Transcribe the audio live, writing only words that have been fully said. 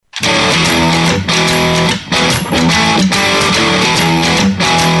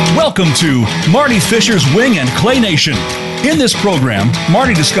Welcome to Marty Fisher's Wing and Clay Nation. In this program,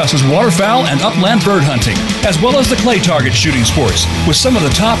 Marty discusses waterfowl and upland bird hunting, as well as the clay target shooting sports, with some of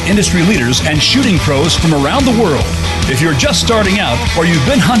the top industry leaders and shooting pros from around the world. If you're just starting out or you've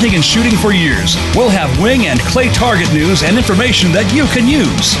been hunting and shooting for years, we'll have wing and clay target news and information that you can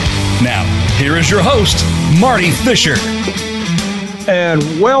use. Now, here is your host, Marty Fisher. And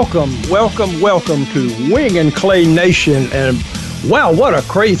welcome to Wing and Clay Nation. And wow, what a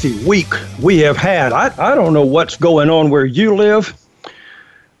crazy week we have had. I don't know what's going on where you live,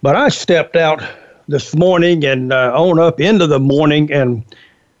 but I stepped out this morning and on up into the morning, and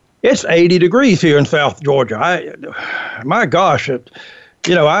it's 80 degrees here in South Georgia. My gosh, I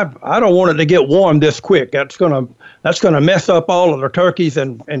don't want it to get warm this quick. That's gonna mess up all of the turkeys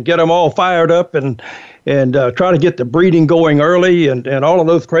and get them all fired up and try to get the breeding going early and all of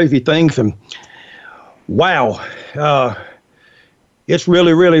those crazy things. And wow, it's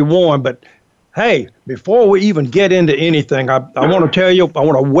really, really warm. But hey, before we even get into anything, I want to tell you, I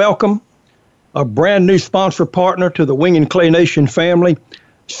want to welcome a brand new sponsor partner to the Wing and Clay Nation family,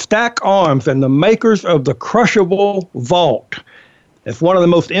 Stack Arms, and the makers of the Crushable Vault. It's one of the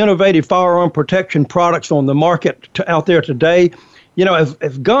most innovative firearm protection products on the market out there today. You know,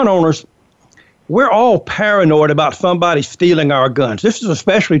 as gun owners, we're all paranoid about somebody stealing our guns. This is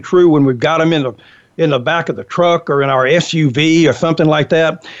especially true when we've got them in the back of the truck or in our SUV or something like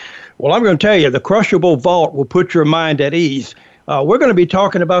that. Well, I'm going to tell you, the Crushable Vault will put your mind at ease. We're going to be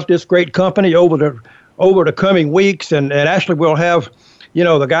talking about this great company over the coming weeks, and actually we'll have,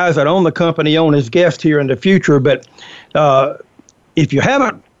 the guys that own the company on as guests here in the future. But if you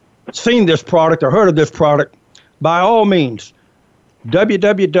haven't seen this product or heard of this product, by all means,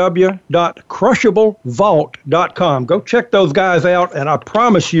 www.crushablevault.com. Go check those guys out, and I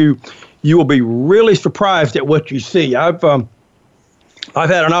promise you, you will be really surprised at what you see. I've had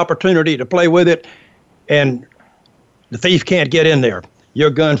an opportunity to play with it, and the thief can't get in there.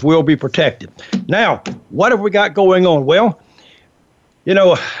 Your guns will be protected. Now, what have we got going on? Well,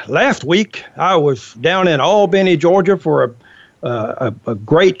 last week I was down in Albany, Georgia for a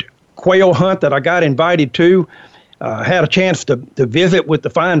great quail hunt that I got invited to. Had a chance to visit with the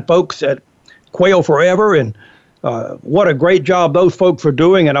fine folks at Quail Forever, and what a great job those folks are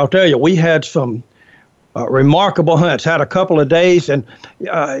doing. And I'll tell you, we had some remarkable hunts, had a couple of days, and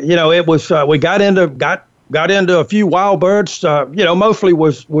it was we got into a few wild birds, mostly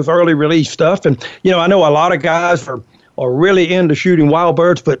was early release stuff. And I know a lot of guys are really into shooting wild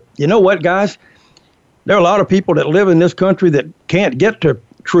birds, but you know what, guys? There are a lot of people that live in this country that can't get to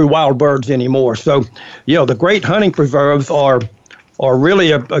true wild birds anymore. So, the great hunting preserves are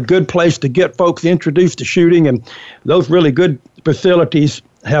really a good place to get folks introduced to shooting, and those really good facilities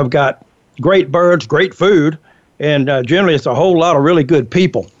have got great birds, great food, and generally it's a whole lot of really good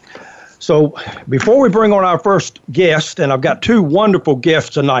people. So before we bring on our first guest, and I've got two wonderful guests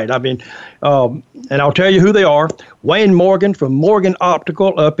tonight, and I'll tell you who they are. Wayne Morgan from Morgan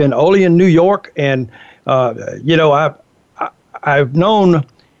Optical up in Olean, New York, and I've known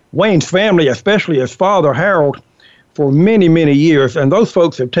Wayne's family, especially his father, Harold, for many, many years. And those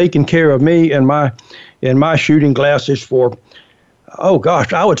folks have taken care of me and my shooting glasses for,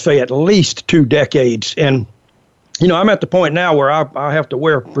 I would say at least 2 decades. And, I'm at the point now where I have to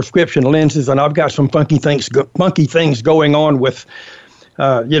wear prescription lenses, and I've got some funky things going on with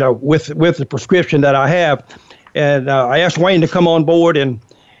the prescription that I have. And I asked Wayne to come on board,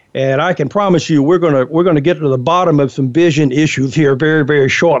 and I can promise you we're gonna get to the bottom of some vision issues here very, very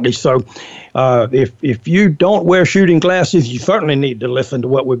shortly. So if you don't wear shooting glasses, you certainly need to listen to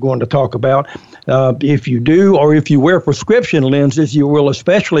what we're going to talk about. If you do, or if you wear prescription lenses, you will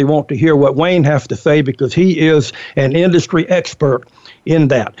especially want to hear what Wayne has to say, because he is an industry expert in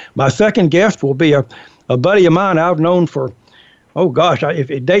that. My second guest will be a buddy of mine I've known for,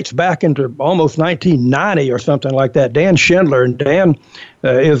 if it dates back into almost 1990 or something like that, Dan Schindler. And Dan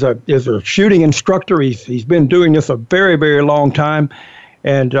is a shooting instructor. He's been doing this a very, very long time.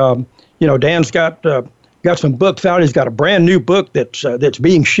 And, Dan's got some books out. He's got a brand new book that's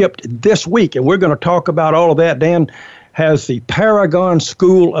being shipped this week. And we're going to talk about all of that. Dan has the Paragon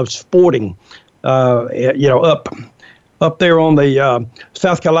School of Sporting, up there on the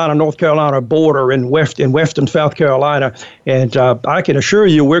South Carolina, North Carolina border in western South Carolina. And I can assure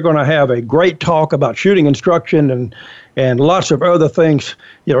you we're going to have a great talk about shooting instruction and lots of other things,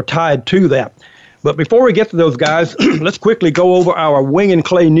 tied to that. But before we get to those guys, let's quickly go over our Wing and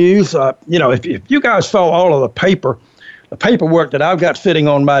Clay news. If you guys saw all of the paperwork that I've got sitting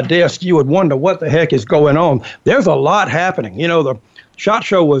on my desk, you would wonder what the heck is going on. There's a lot happening. The SHOT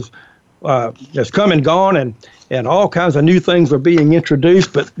Show was has come and gone, and all kinds of new things are being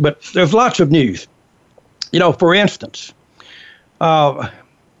introduced. But there's lots of news. For instance, for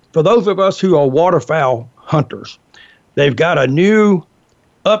those of us who are waterfowl hunters, they've got a new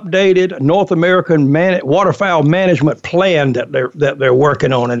updated North American waterfowl management plan that they're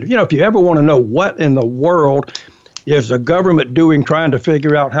working on. And if you ever want to know what in the world is the government doing trying to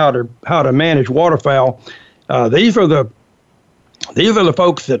figure out how to manage waterfowl, these are the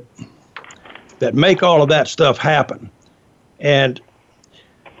folks that make all of that stuff happen. And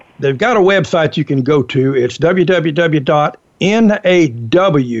they've got a website you can go to. It's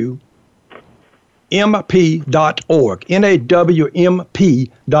www.nawmp.org.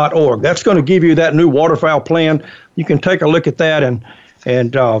 nawmp.org. That's going to give you that new waterfowl plan. You can take a look at that and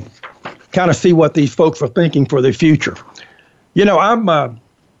kind of see what these folks are thinking for the future. I'm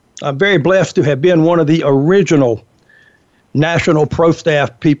very blessed to have been one of the original national pro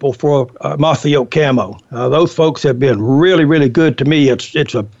staff people for Mossy Oak Camo. Those folks have been really, really good to me.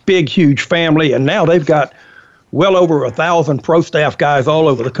 It's a big, huge family, and now they've got well over 1,000 pro staff guys all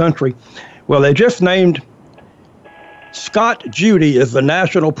over the country. Well, they just named Scott Judy as the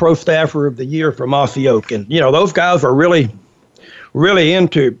National Pro Staffer of the Year for Mossy Oak. And, those guys are really, really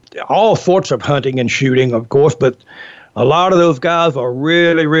into all sorts of hunting and shooting, of course, but a lot of those guys are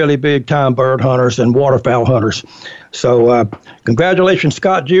really, really big-time bird hunters and waterfowl hunters. So congratulations,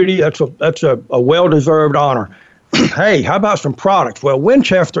 Scott Judy. That's a well-deserved honor. Hey, how about some products? Well,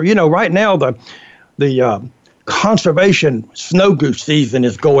 Winchester, right now the conservation snow goose season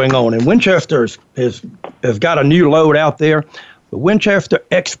is going on, and Winchester has got a new load out there, the Winchester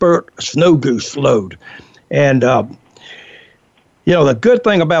Expert Snow Goose load. And the good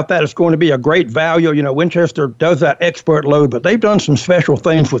thing about that is going to be a great value. Winchester does that expert load, but they've done some special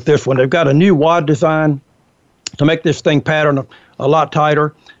things with this one. They've got a new wad design to make this thing pattern a lot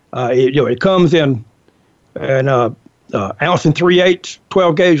tighter. It comes in an ounce and 3/8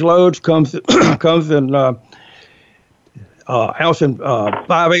 12-gauge loads, comes in ounce and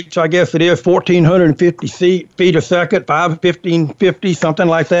 5/8, I guess it is, 1,450 feet a second, 1,550, something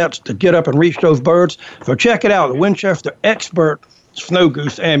like that, to get up and reach those birds. So check it out, the Winchester Expert Snow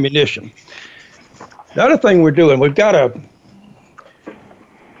Goose Ammunition. The other thing we're doing, we've got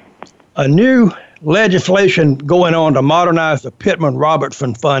a new legislation going on to modernize the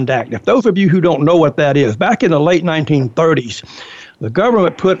Pittman-Robertson Fund Act. If those of you who don't know what that is, back in the late 1930s, the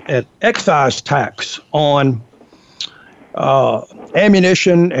government put an excise tax on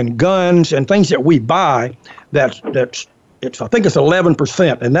ammunition and guns and things that we buy. I think it's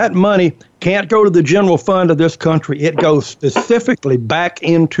 11%, and that money can't go to the general fund of this country. It goes specifically back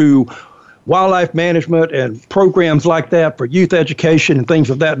into wildlife management and programs like that for youth education and things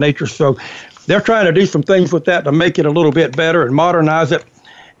of that nature. So they're trying to do some things with that to make it a little bit better and modernize it,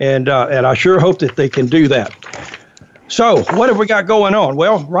 and I sure hope that they can do that. So what have we got going on?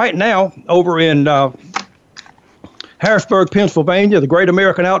 Well, right now over in Harrisburg, Pennsylvania, the Great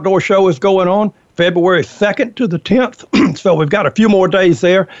American Outdoor Show is going on February 2nd to the 10th. So we've got a few more days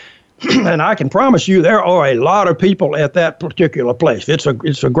there. And I can promise you there are a lot of people at that particular place. It's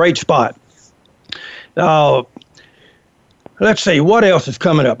a great spot. Let's see, what else is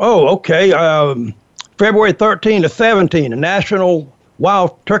coming up? Oh, okay. February 13 to 17, the National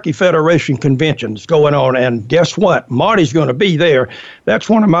Wild Turkey Federation Convention is going on. And guess what? Marty's going to be there. That's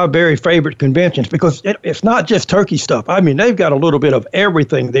one of my very favorite conventions because it's not just turkey stuff. I mean, they've got a little bit of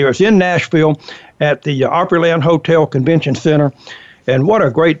everything there. It's in Nashville at the Optical Hotel Convention Center. And what a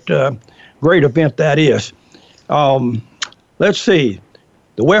great event that is. Let's see.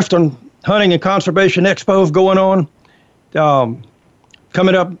 The Western Hunting and Conservation Expo is going on.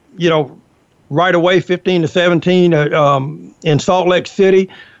 Coming up, right away, 15 to 17 in Salt Lake City.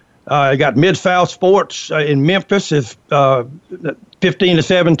 You got Mid-South Sports in Memphis is 15 to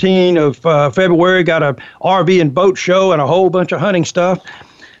 17 of February. Got a RV and boat show and a whole bunch of hunting stuff.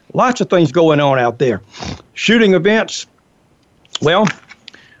 Lots of things going on out there. Shooting events. Well,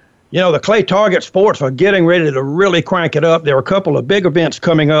 the clay target sports are getting ready to really crank it up. There are a couple of big events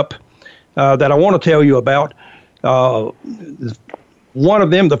coming up that I want to tell you about. One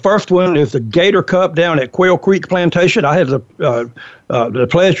of them, the first one, is the Gator Cup down at Quail Creek Plantation. I had the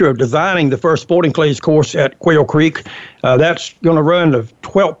pleasure of designing the first sporting clays course at Quail Creek. That's going to run the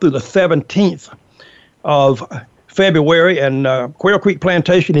 12th through the 17th of February, and Quail Creek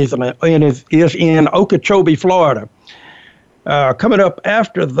Plantation is in Okeechobee, Florida. Coming up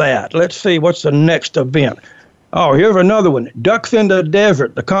after that, let's see, what's the next event? Oh, here's another one. Ducks in the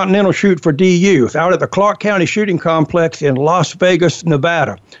Desert, the Continental Shoot for DU, out at the Clark County Shooting Complex in Las Vegas,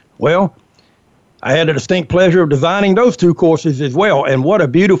 Nevada. Well, I had the distinct pleasure of designing those 2 courses as well. And what a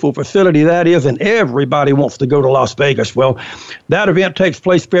beautiful facility that is. And everybody wants to go to Las Vegas. Well, that event takes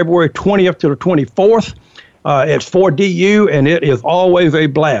place February 20th to the 24th. It's for DU, and it is always a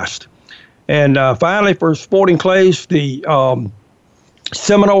blast. And finally, for sporting clays, the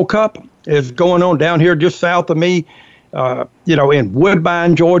Seminole Cup is going on down here just south of me, in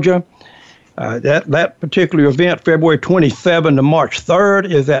Woodbine, Georgia. That particular event, February 27 to March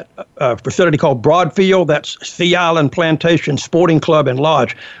 3rd, is at a facility called Broadfield. That's Sea Island Plantation Sporting Club and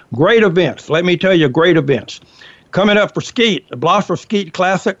Lodge. Great events. Let me tell you, great events. Coming up for skeet, the Blosser Skeet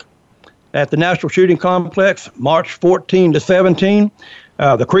Classic at the National Shooting Complex, March 14 to 17.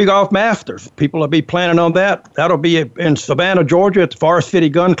 The Krieghoff Masters, people will be planning on that. That'll be in Savannah, Georgia at the Forest City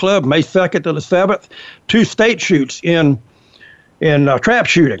Gun Club, May 2nd to the 7th. 2 state shoots in trap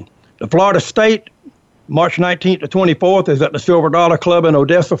shooting. The Florida State, March 19th to 24th, is at the Silver Dollar Club in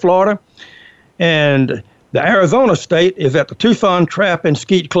Odessa, Florida. And the Arizona State is at the Tucson Trap and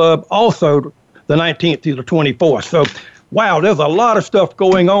Skeet Club, also the 19th to the 24th. So, wow, there's a lot of stuff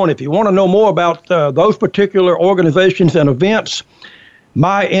going on. If you want to know more about those particular organizations and events,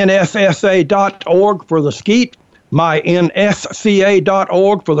 mynssa.org for the skeet,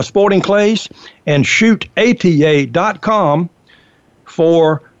 mynsca.org for the sporting clays, and shootata.com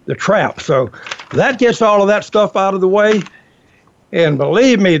for the trap. So that gets all of that stuff out of the way. And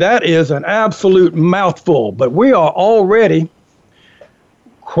believe me, that is an absolute mouthful. But we are already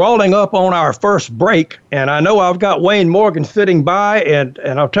crawling up on our first break. And I know I've got Wayne Morgan sitting by. And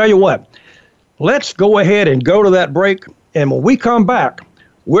I'll tell you what, let's go ahead and go to that break. And when we come back,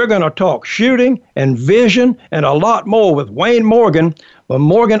 we're going to talk shooting and vision and a lot more with Wayne Morgan from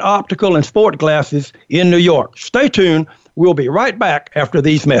Morgan Optical and Sport Glasses in New York. Stay tuned. We'll be right back after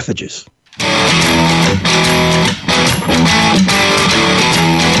these messages.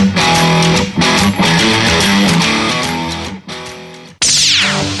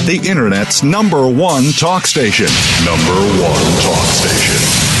 The Internet's #1 talk station. #1 talk station.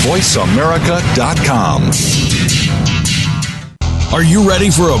 VoiceAmerica.com. Are you ready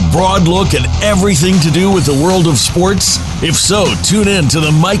for a broad look at everything to do with the world of sports? If so, tune in to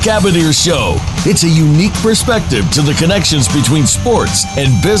the Mike Abadir Show. It's a unique perspective to the connections between sports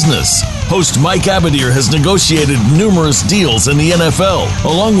and business. Host Mike Abadir has negotiated numerous deals in the NFL.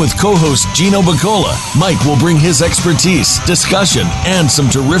 Along with co-host Gino Bacola, Mike will bring his expertise, discussion, and some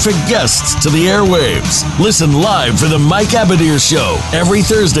terrific guests to the airwaves. Listen live for the Mike Abadir Show every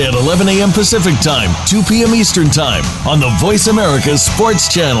Thursday at 11 a.m. Pacific Time, 2 p.m. Eastern Time on the Voice America Sports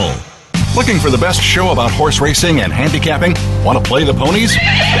Channel. Looking for the best show about horse racing and handicapping? Want to play the ponies?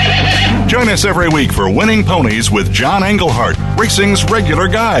 Join us every week for Winning Ponies with John Englehart, racing's regular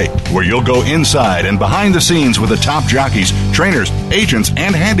guy, where you'll go inside and behind the scenes with the top jockeys, trainers, agents,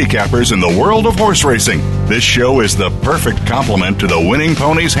 and handicappers in the world of horse racing. This show is the perfect complement to the Winning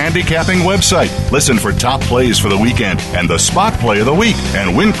Ponies handicapping website. Listen for top plays for the weekend and the spot play of the week,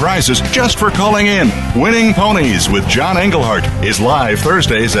 and win prizes just for calling in. Winning Ponies with John Englehart is live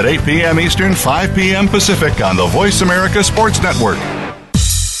Thursdays at 8 p.m. Eastern, 5 p.m. Pacific on the Voice America Sports Network.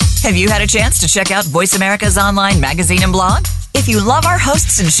 Have you had a chance to check out Voice America's online magazine and blog? If you love our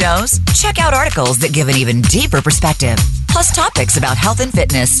hosts and shows, check out articles that give an even deeper perspective, plus topics about health and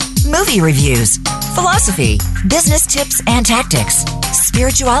fitness, movie reviews, philosophy, business tips and tactics,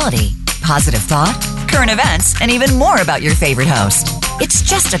 spirituality, positive thought, current events, and even more about your favorite host. It's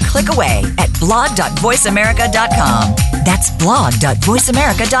just a click away at blog.voiceamerica.com. That's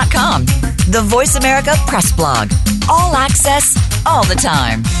blog.voiceamerica.com. The Voice America Press Blog. All access, all the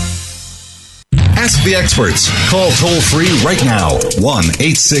time. Ask the experts. Call toll-free right now,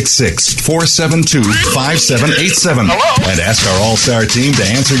 1-866-472-5787. And ask our All-Star team to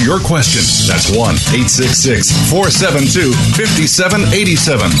answer your question. That's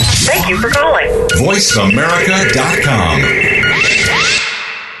 1-866-472-5787. Thank you for calling. VoiceAmerica.com.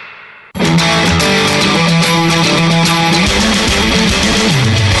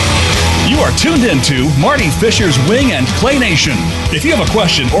 You are tuned into Marty Fisher's Wing and Clay Nation. If you have a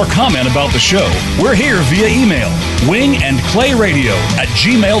question or comment about the show, we're here via email,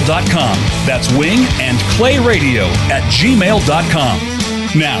 wingandclayradio@gmail.com. That's wingandclayradio@gmail.com.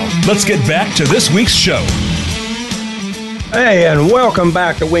 Now, let's get back to this week's show. Hey, and welcome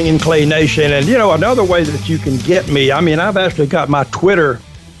back to Wing and Clay Nation. And, you know, another way that you can get me, I mean, I've actually got my Twitter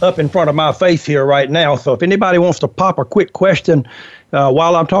up in front of my face here right now. So if anybody wants to pop a quick question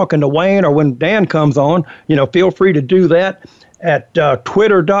while I'm talking to Wayne or when Dan comes on, you know, feel free to do that at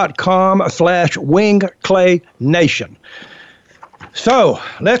twitter.com/wingclaynation. So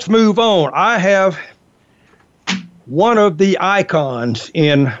let's move on. I have one of the icons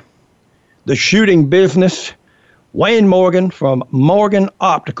in the shooting business. Wayne Morgan from Morgan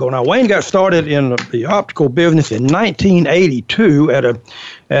Optical. Now, Wayne got started in the optical business in 1982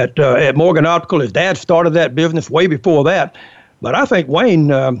 at Morgan Optical. His dad started that business way before that. But I think Wayne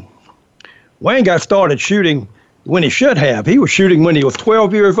got started shooting when he should have. He was shooting when he was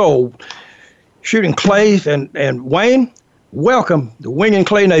 12 years old, shooting clays. And Wayne, welcome to Wing and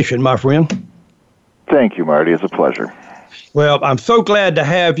Clay Nation, my friend. Thank you, Marty. It's a pleasure. Well, I'm so glad to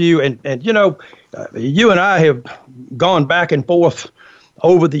have you. And you know, you and I have gone back and forth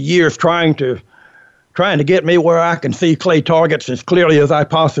over the years trying to get me where I can see clay targets as clearly as I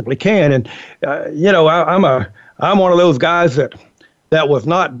possibly can. And you know, I'm one of those guys that was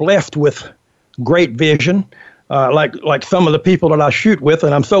not blessed with great vision, like some of the people that I shoot with,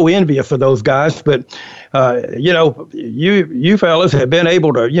 and I'm so envious of those guys. But you know, you fellas have been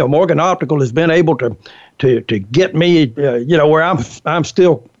able to, you know, Morgan Optical has been able to get me, you know, where I'm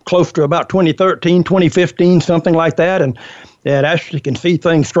still close to about 2013, 2015, something like that, and actually can see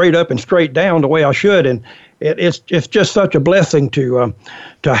things straight up and straight down the way I should. And it's just such a blessing to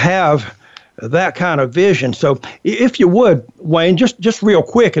have that kind of vision. So if you would, Wayne, just real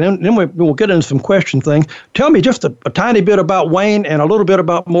quick, and then we'll get into some question things. Tell me just a tiny bit about Wayne and a little bit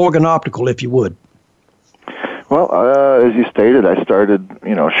about Morgan Optical, if you would. Well, as you stated, I started,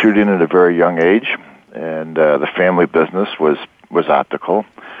 you know, shooting at a very young age, and the family business was optical.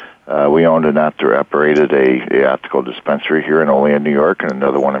 We owned and operated a optical dispensary here in Olean, New York, and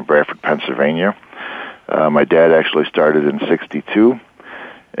another one in Bradford, Pennsylvania. My dad actually started in '62,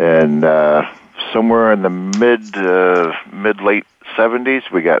 and somewhere in the mid-late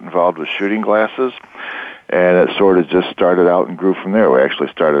 '70s, we got involved with shooting glasses, and it sort of just started out and grew from there. We actually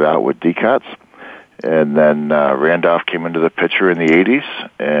started out with decots, and then Randolph came into the picture in the '80s,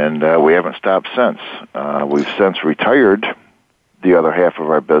 and we haven't stopped since. We've since retired the other half of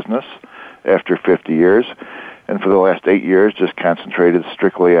our business after 50 years, and for the last 8 years just concentrated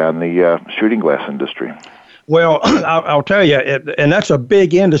strictly on the shooting glass industry. Well, I'll tell you, and that's a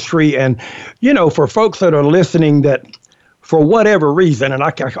big industry, and, you know, for folks that are listening that, for whatever reason, and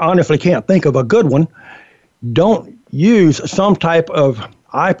I honestly can't think of a good one, don't use some type of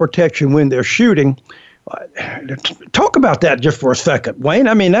eye protection when they're shooting. Talk about that just for a second, Wayne.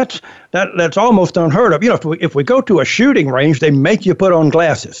 I mean, that's almost unheard of. You know, if we go to a shooting range, they make you put on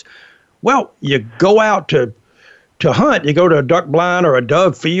glasses. Well, you go out to hunt, you go to a duck blind or a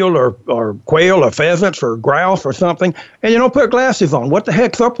dove field or quail or pheasants or grouse or something, and you don't put glasses on. What the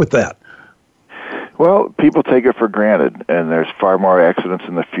heck's up with that? Well, people take it for granted, and there's far more accidents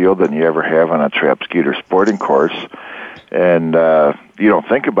in the field than you ever have on a trap, skeet, or sporting course. And you don't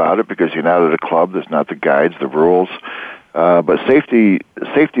think about it because you're not at a club. There's not the guides, the rules. But safety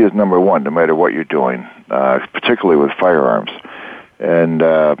is number one, no matter what you're doing, particularly with firearms. And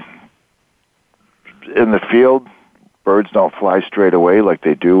in the field, birds don't fly straight away like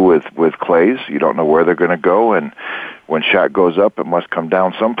they do with clays. You don't know where they're going to go, and when shot goes up, it must come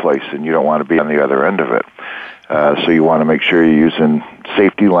down someplace, and you don't want to be on the other end of it. So you want to make sure you're using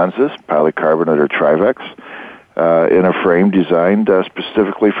safety lenses, polycarbonate or Trivex, in a frame designed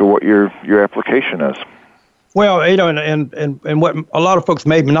specifically for what your application is. Well, you know, and what a lot of folks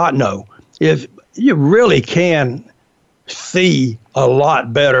may not know is you really can see a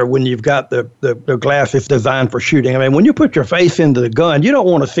lot better when you've got the glasses designed for shooting. I mean, when you put your face into the gun, you don't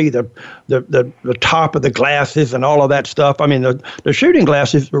want to see the top of the glasses and all of that stuff. I mean, the shooting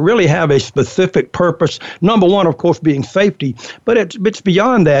glasses really have a specific purpose. Number one, of course, being safety, but it's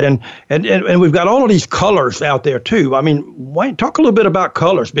beyond that. And we've got all of these colors out there too. I mean, Wayne, talk a little bit about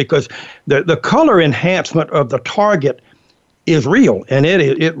colors, because the color enhancement of the target is real, and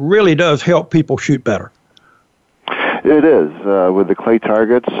it really does help people shoot better. It is. With the clay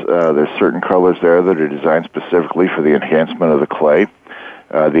targets, there's certain colors there that are designed specifically for the enhancement of the clay.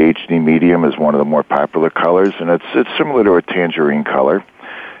 The HD medium is one of the more popular colors, and it's similar to a tangerine color.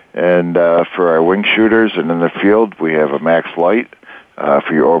 And for our wing shooters and in the field, we have a max light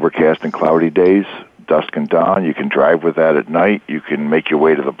for your overcast and cloudy days, dusk and dawn. You can drive with that at night. You can make your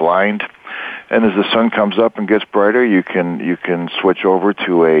way to the blind. And as the sun comes up and gets brighter, you can switch over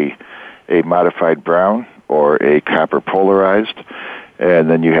to a modified brown or a copper polarized, and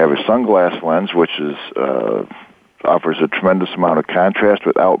then you have a sunglass lens, which offers a tremendous amount of contrast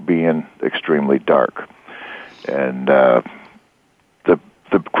without being extremely dark. And the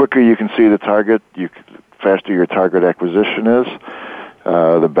quicker you can see the target, faster your target acquisition is,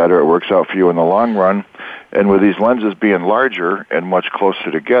 the better it works out for you in the long run. And with these lenses being larger and much closer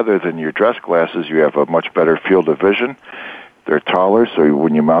together than your dress glasses, you have a much better field of vision. They're taller, so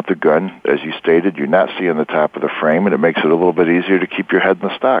when you mount the gun, as you stated, you're not seeing the top of the frame, and it makes it a little bit easier to keep your head in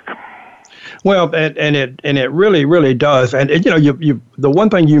the stock. Well, and it really does. And you the one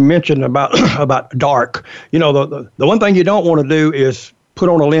thing you mentioned about about dark, the one thing you don't want to do is put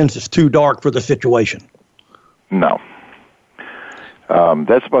on a lens that's too dark for the situation. No.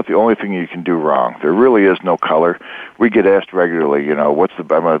 That's about the only thing you can do wrong. There really is no color. We get asked regularly,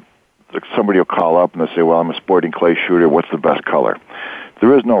 somebody will call up and they'll say, well, I'm a sporting clay shooter. What's the best color?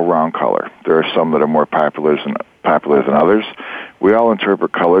 There is no wrong color. There are some that are more popular than others. We all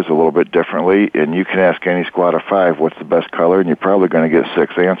interpret colors a little bit differently, and you can ask any squad of 5 what's the best color, and you're probably going to get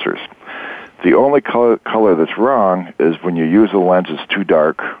 6 answers. The only color that's wrong is when you use a lens that's too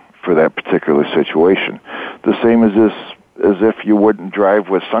dark for that particular situation. The same as if you wouldn't drive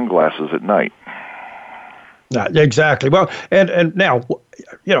with sunglasses at night. Exactly. Well, and now,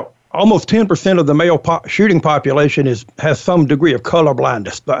 almost 10% of the male shooting population has some degree of color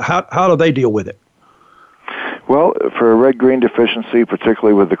blindness. But how do they deal with it? Well, for a red-green deficiency,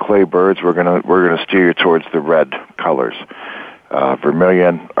 particularly with the clay birds, we're gonna steer you towards the red colors,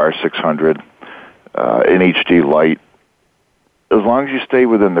 vermilion, R600, NHD light. As long as you stay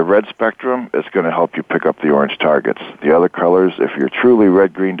within the red spectrum, it's going to help you pick up the orange targets. The other colors, if you're truly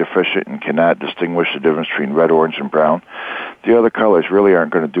red-green deficient and cannot distinguish the difference between red, orange, and brown, the other colors really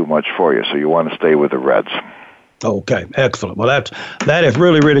aren't going to do much for you, so you want to stay with the reds. Okay, excellent. Well, that is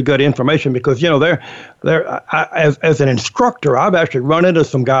really good information because as an instructor, I've actually run into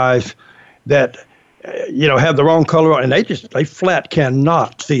some guys that have the wrong color and they flat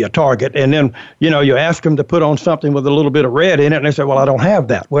cannot see a target. And then, you ask them to put on something with a little bit of red in it and they say, well, I don't have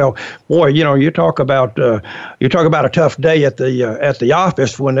that. Well, boy, you talk about a tough day at the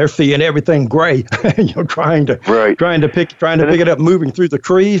office when they're seeing everything gray, trying to pick it up, moving through the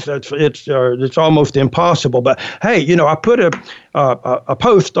trees. It's almost impossible. But hey, I put a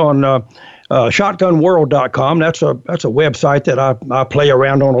post on shotgunworld.com. That's a website that I play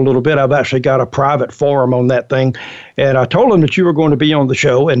around on a little bit. I've actually got a private forum on that thing, and I told them that you were going to be on the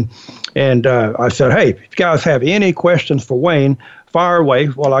show, and I said, hey, if you guys have any questions for Wayne, fire away.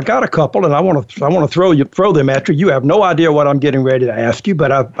 Well, I got a couple, and I want to throw them at you. You have no idea what I'm getting ready to ask you,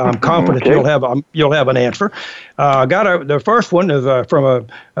 but I'm confident okay. you'll have an answer. The first one is from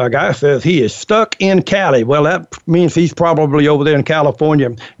a guy who says he is stuck in Cali. Well, that means he's probably over there in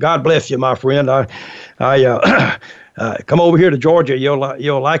California. God bless you, my friend. I come over here to Georgia.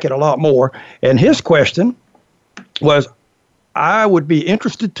 You'll like it a lot more. And his question was, I would be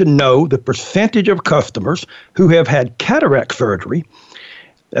interested to know the percentage of customers who have had cataract surgery.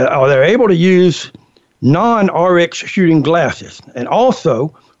 Are they able to use non-RX shooting glasses? And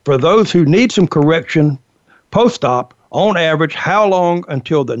also, for those who need some correction post-op, on average, how long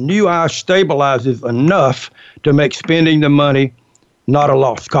until the new eye stabilizes enough to make spending the money not a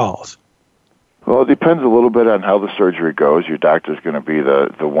lost cause? Well, it depends a little bit on how the surgery goes. Your doctor's going to be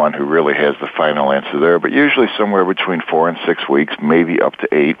the one who really has the final answer there, but usually somewhere between 4 and 6 weeks, maybe up to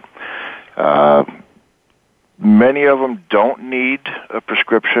 8. Many of them don't need a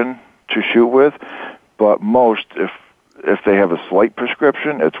prescription to shoot with, but most, if they have a slight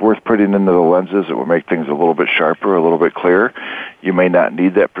prescription, it's worth putting into the lenses. It will make things a little bit sharper, a little bit clearer. You may not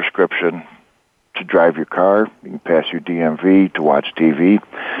need that prescription to drive your car. You can pass your DMV to watch TV.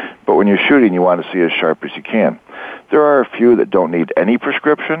 But when you're shooting, you want to see as sharp as you can. There are a few that don't need any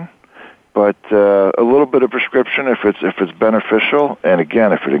prescription, but a little bit of prescription if it's beneficial, and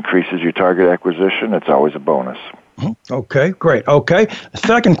again, if it increases your target acquisition, it's always a bonus. Okay, great. Okay, the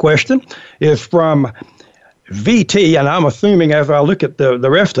second question is from VT, and I'm assuming as I look at the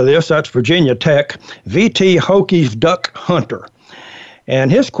rest of this, that's Virginia Tech, VT Hokies Duck Hunter.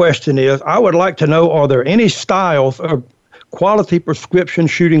 And his question is, I would like to know, are there any styles of quality prescription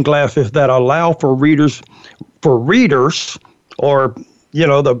shooting glasses that allow for readers or,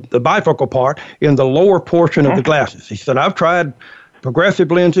 the bifocal part in the lower portion of the glasses? He said, I've tried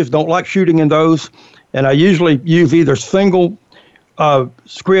progressive lenses, don't like shooting in those, and I usually use either single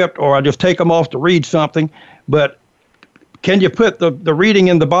script or I just take them off to read something. But can you put the reading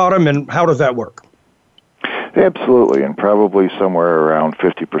in the bottom, and how does that work? Absolutely, and probably somewhere around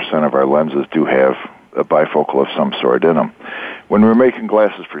 50% of our lenses do have a bifocal of some sort in them. When we're making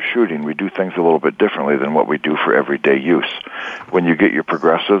glasses for shooting, we do things a little bit differently than what we do for everyday use. When you get your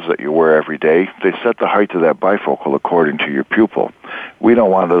progressives that you wear every day, they set the height of that bifocal according to your pupil. We don't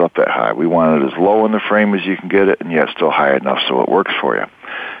want it up that high. We want it as low in the frame as you can get it, and yet still high enough so it works for you.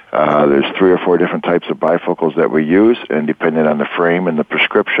 There's 3 or 4 different types of bifocals that we use, and depending on the frame and the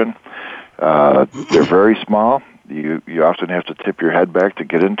prescription, they're very small. You often have to tip your head back to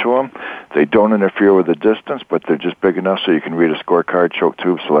get into them. They don't interfere with the distance, but they're just big enough so you can read a scorecard, choke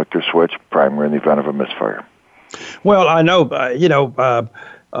tube, selector switch, primer in the event of a misfire. Well, I know,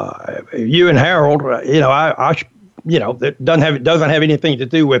 you and Harold, it doesn't have anything to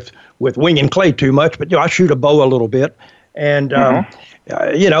do with winging clay too much, but I shoot a bow a little bit, and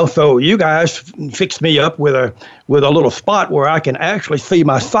so you guys fixed me up with a little spot where I can actually see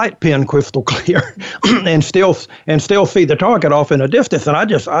my sight pin crystal clear, and still see the target off in a distance. And I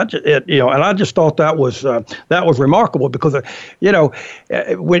just thought that was remarkable, because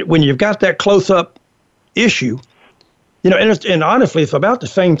when you've got that close up issue. And honestly, it's about the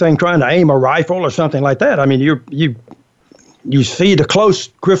same thing trying to aim a rifle or something like that. I mean, you see the close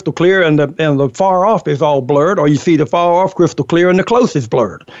crystal clear, and the far off is all blurred, or you see the far off crystal clear and the close is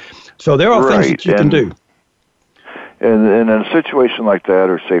blurred. So there are things that you can do. And in a situation like that,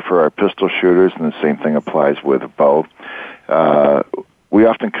 or say for our pistol shooters, and the same thing applies with a bow, we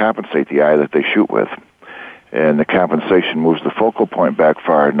often compensate the eye that they shoot with. And the compensation moves the focal point back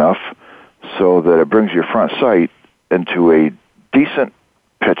far enough so that it brings your front sight into a decent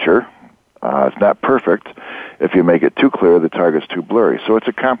picture. It's not perfect. If you make it too clear, the target's too blurry. So it's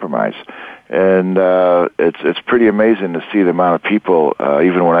a compromise. And it's pretty amazing to see the amount of people,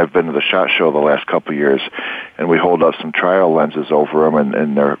 even when I've been to the SHOT Show the last couple of years, and we hold up some trial lenses over them,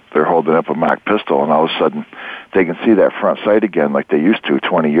 and they're holding up a mock pistol, and all of a sudden they can see that front sight again like they used to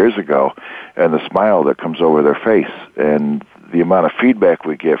 20 years ago, and the smile that comes over their face. And the amount of feedback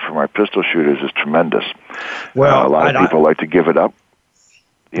we get from our pistol shooters is tremendous. Well, a lot of people like to give it up,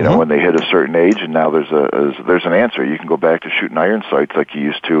 when they hit a certain age, and now there's an answer. You can go back to shooting iron sights like you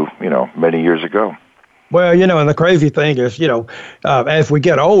used to, many years ago. Well, and the crazy thing is, as we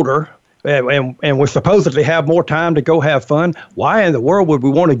get older, and we supposedly have more time to go have fun, why in the world would we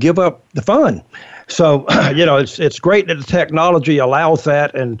want to give up the fun? So, it's great that the technology allows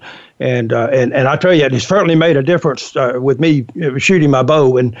that, and I tell you, it certainly made a difference with me shooting my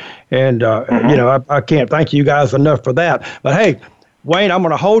bow, and I can't thank you guys enough for that. But hey, Wayne, I'm going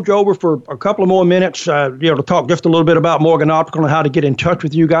to hold you over for a couple of more minutes, to talk just a little bit about Morgan Optical and how to get in touch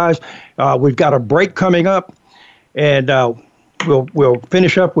with you guys. We've got a break coming up, and we'll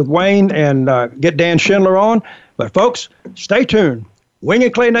finish up with Wayne and get Dan Schindler on. But folks, stay tuned. Wing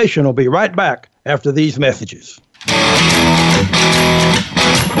and Clay Nation will be right back after these messages.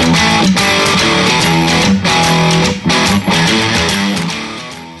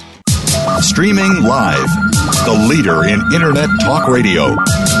 Streaming live, the leader in Internet talk radio,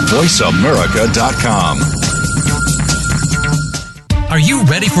 VoiceAmerica.com. Are you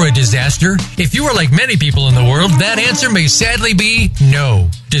ready for a disaster? If you are like many people in the world, that answer may sadly be no.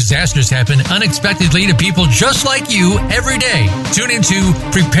 Disasters happen unexpectedly to people just like you every day. Tune into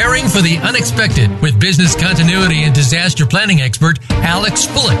Preparing for the Unexpected with business continuity and disaster planning expert Alex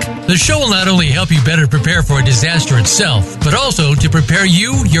Fullick. The show will not only help you better prepare for a disaster itself, but also to prepare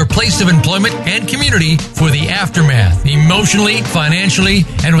you, your place of employment, and community for the aftermath, emotionally, financially,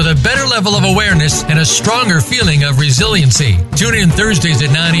 and with a better level of awareness and a stronger feeling of resiliency. Tune in Thursdays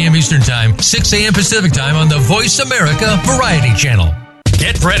at 9 a.m. Eastern Time, 6 a.m. Pacific Time on the Voice America Variety Channel.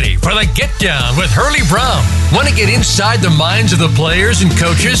 Get ready for the Get Down with Hurley Brown. Want to get inside the minds of the players and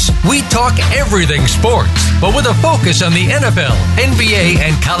coaches? We talk everything sports, but with a focus on the NFL, NBA,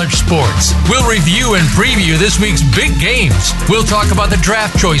 and college sports. We'll review and preview this week's big games. We'll talk about the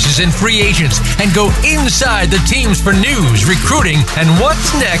draft choices and free agents and go inside the teams for news, recruiting, and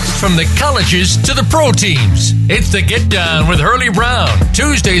what's next from the colleges to the pro teams. It's the Get Down with Hurley Brown,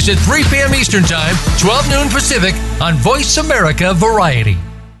 Tuesdays at 3 p.m. Eastern Time, 12 noon Pacific on Voice America Variety.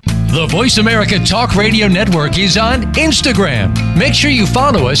 The Voice America Talk Radio Network is on Instagram. Make sure you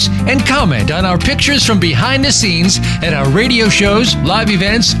follow us and comment on our pictures from behind the scenes at our radio shows, live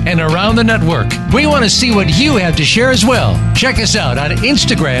events, and around the network. We want to see what you have to share as well. Check us out on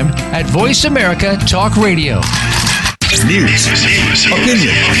Instagram at Voice America Talk Radio. News,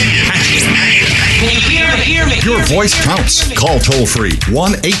 opinion. Can you hear me? Your voice counts. Call toll-free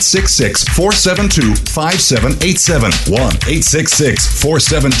 1-866-472-5787.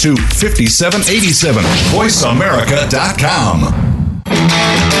 1-866-472-5787. VoiceAmerica.com.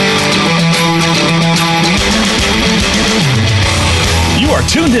 You are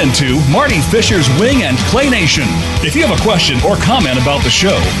tuned into Marty Fisher's Wing and Clay Nation. If you have a question or comment about the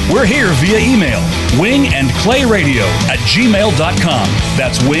show, we're here via email, wingandclayradio@gmail.com.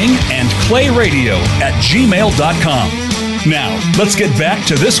 That's wingandclayradio@gmail.com. Now, let's get back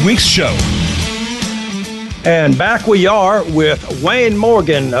to this week's show. And back we are with Wayne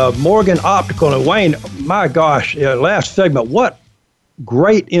Morgan of Morgan Optical. And Wayne, my gosh, last segment, what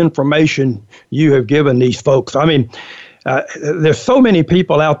great information you have given these folks. I mean, there's so many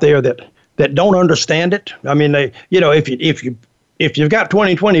people out there that don't understand it. I mean, if you've got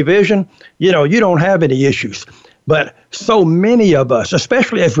 20/20 vision, you don't have any issues. But so many of us,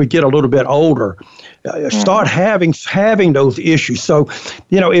 especially as we get a little bit older, start having those issues. So,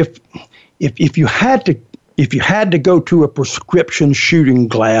 if you had to go to a prescription shooting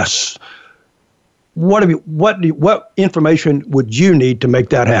glass, what information would you need to make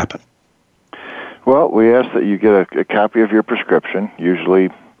that happen? Well, we ask that you get a copy of your prescription.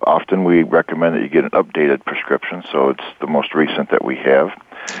 Often we recommend that you get an updated prescription, so it's the most recent that we have.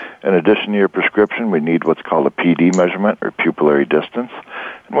 In addition to your prescription, we need what's called a PD measurement, or pupillary distance.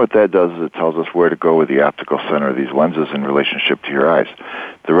 And what that does is it tells us where to go with the optical center of these lenses in relationship to your eyes.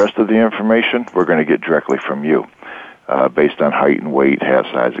 The rest of the information we're going to get directly from you, based on height and weight, half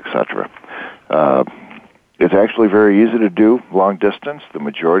size, etc. It's actually very easy to do long distance. The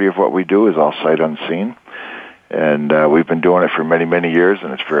majority of what we do is all sight unseen. And we've been doing it for many, many years,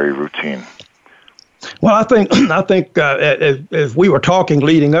 and it's very routine. Well, I think as we were talking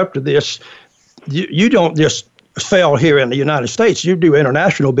leading up to this, you don't just sell here in the United States. You do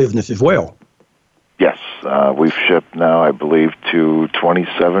international business as well. Yes. We've shipped now, I believe, to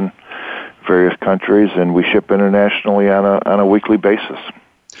 27 various countries, and we ship internationally on a weekly basis.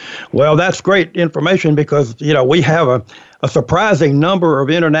 Well, that's great information because, we have a surprising number of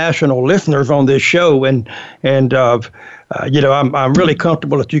international listeners on this show, and I'm really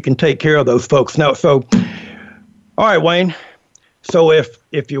comfortable that you can take care of those folks. Now, all right, Wayne. So if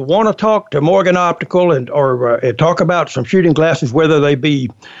you want to talk to Morgan Optical or talk about some shooting glasses, whether they be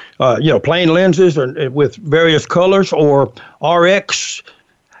plain lenses or with various colors or RX,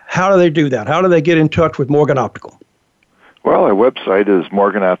 how do they do that? How do they get in touch with Morgan Optical? Well, our website is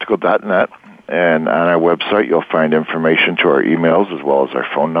morganoptical.net, and on our website you'll find information to our emails as well as our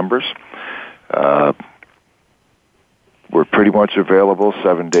phone numbers. We're pretty much available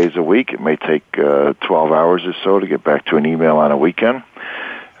 7 days a week. It may take 12 hours or so to get back to an email on a weekend.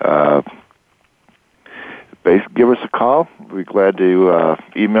 Give us a call. We'd be glad to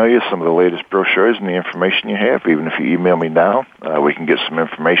email you some of the latest brochures and the information you have. Even if you email me now, we can get some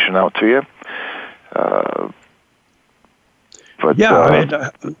information out to you.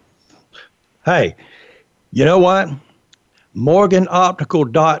 Hey, you know what?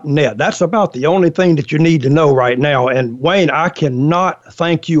 MorganOptical.net. That's about the only thing that you need to know right now. And Wayne, I cannot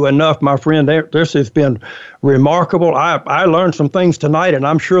thank you enough, my friend. This has been remarkable. I learned some things tonight, and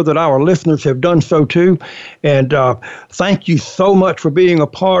I'm sure that our listeners have done so too. And thank you so much for being a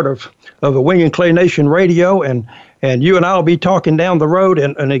part of the Wing and Clay Nation Radio. And you and I will be talking down the road.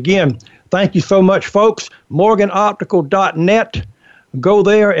 And again, thank you so much, folks. MorganOptical.net. Go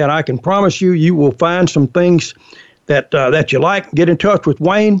there, and I can promise you will find some things that you like. Get in touch with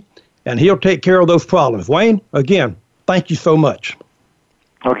Wayne, and he'll take care of those problems. Wayne, again, thank you so much.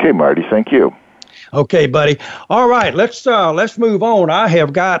 Okay, Marty, thank you. Okay, buddy. All right, let's move on. I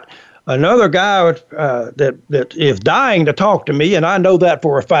have got another guy that is dying to talk to me, and I know that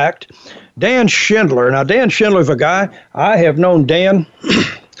for a fact. Dan Schindler. Now, Dan Schindler is a guy I have known. Dan.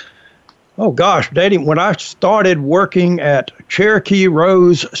 Dating when I started working at Cherokee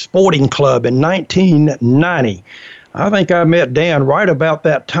Rose Sporting Club in 1990. I think I met Dan right about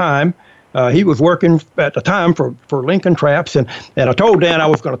that time. He was working at the time for Lincoln Traps, and I told Dan I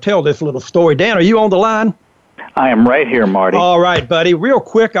was going to tell this little story. Dan, are you on the line? I am right here, Marty. All right, buddy. Real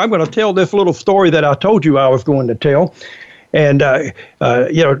quick, I'm going to tell this little story that I told you I was going to tell. And Dan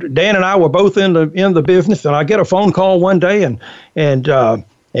and I were both in the business, and I get a phone call one day, and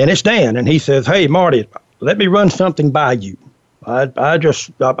it's Dan, and he says, "Hey, Marty, let me run something by you. I'm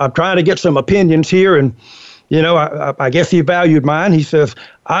trying to get some opinions here, and I guess he valued mine." He says,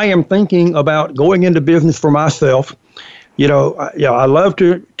 "I am thinking about going into business for myself. I love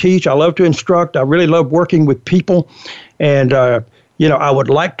to teach, I love to instruct, I really love working with people, and I would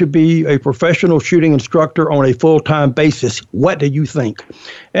like to be a professional shooting instructor on a full-time basis. What do you think?"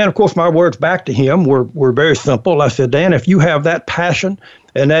 And of course, my words back to him were very simple. I said, "Dan, if you have that passion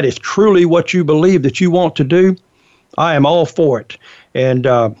and that is truly what you believe that you want to do, I am all for it." And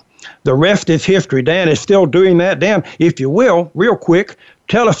the rest is history. Dan is still doing that. Dan, if you will, real quick,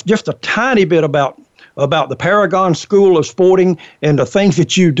 tell us just a tiny bit about the Paragon School of Sporting and the things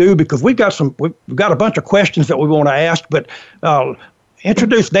that you do, because we've got a bunch of questions that we want to ask, but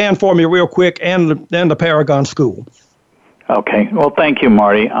introduce Dan for me real quick and the Paragon School. Okay. Well, thank you,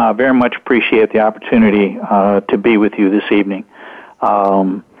 Marty. I very much appreciate the opportunity to be with you this evening.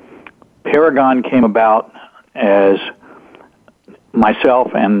 Paragon came about as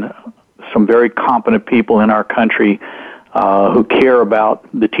myself and some very competent people in our country who care about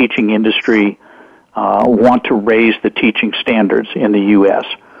the teaching industry want to raise the teaching standards in the U.S.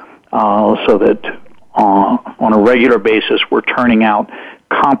 So that on a regular basis we're turning out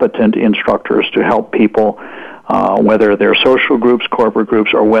competent instructors to help people, whether they're social groups, corporate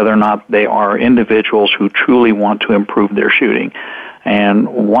groups, or whether or not they are individuals who truly want to improve their shooting. And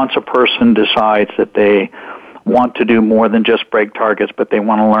once a person decides that they want to do more than just break targets, but they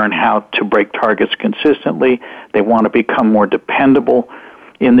want to learn how to break targets consistently, they want to become more dependable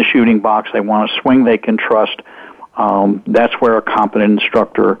in the shooting box, they want a swing they can trust, that's where a competent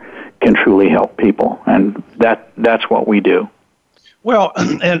instructor can truly help people. And that's what we do. Well,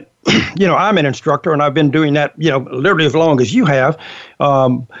 and, I'm an instructor, and I've been doing that, literally as long as you have.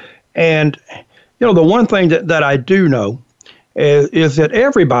 And, the one thing that I do know is that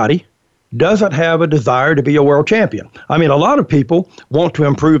everybody doesn't have a desire to be a world champion. I mean, a lot of people want to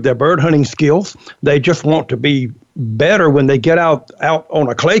improve their bird hunting skills. They just want to be better when they get out on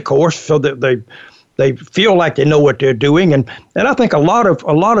a clay course, so that they feel like they know what they're doing. And I think a lot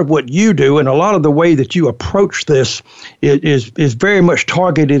of what you do and a lot of the way that you approach this is very much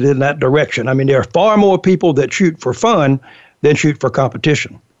targeted in that direction. I mean, there are far more people that shoot for fun than shoot for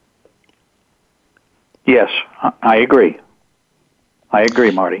competition. Yes, I agree. I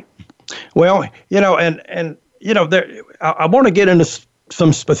agree, Marty. Well, I want to get into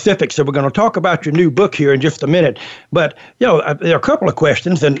some specifics, so we're going to talk about your new book here in just a minute. But, there are a couple of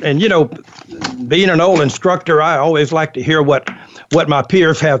questions, and being an old instructor, I always like to hear what my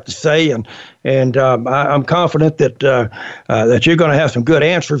peers have to say, and I'm confident that you're going to have some good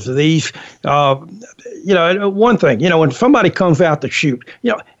answers to these. One thing, when somebody comes out to shoot,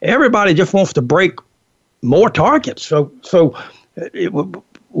 everybody just wants to break more targets. So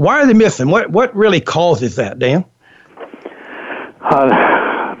why are they missing? What really causes that, Dan?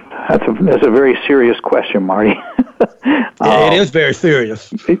 That's a very serious question, Marty. It is very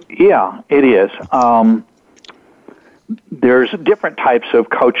serious. It is. There's different types of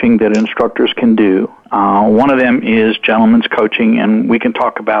coaching that instructors can do. One of them is gentleman's coaching, and we can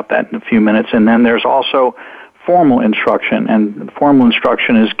talk about that in a few minutes. And then there's also formal instruction, and formal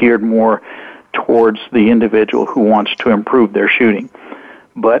instruction is geared more towards the individual who wants to improve their shooting.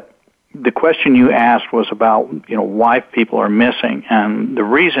 But the question you asked was about, why people are missing, and the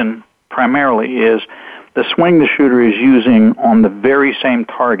reason primarily is the swing the shooter is using on the very same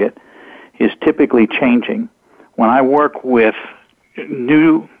target is typically changing. When I work with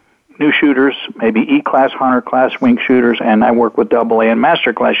new shooters, maybe E-class, hunter class wing shooters, and I work with AA and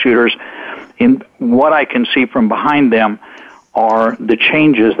master class shooters, in what I can see from behind them are the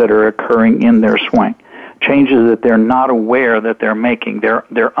changes that are occurring in their swing. Changes that they're not aware that they're making.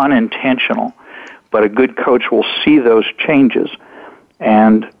 They're unintentional, but a good coach will see those changes.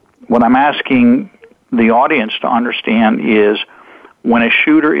 And what I'm asking the audience to understand is when a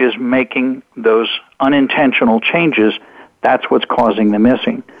shooter is making those unintentional changes, that's what's causing the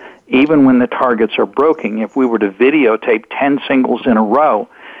missing. Even when the targets are broken, if we were to videotape 10 singles in a row,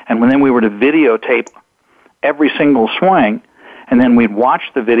 and then we were to videotape every single swing, and then we'd watch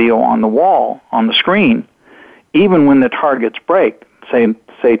the video on the wall, on the screen, even when the targets break,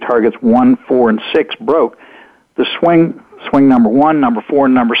 say targets 1, 4, and 6 broke, the swing number 1, number 4,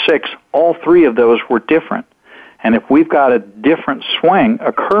 and number 6, all three of those were different. And if we've got a different swing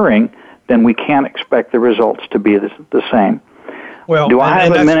occurring, then we can't expect the results to be the same. Well, do I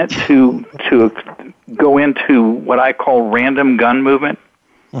have a minute to go into what I call random gun movement?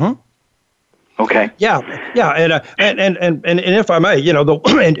 Mm-hmm. Okay. Yeah, and if I may,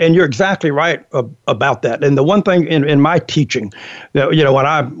 and you're exactly right about that. And the one thing in my teaching,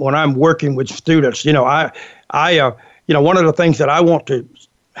 when I'm working with students, I one of the things that I want to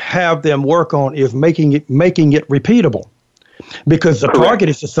have them work on is making it repeatable. Because the Correct. target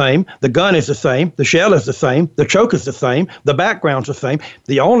is the same, the gun is the same, the shell is the same, the choke is the same, the background's the same.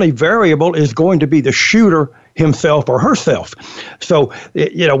 The only variable is going to be the shooter himself or herself. So,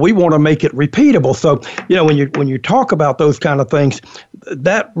 we want to make it repeatable. So, when you talk about those kind of things,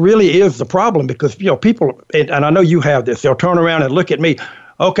 that really is the problem because, people, and I know you have this, they'll turn around and look at me,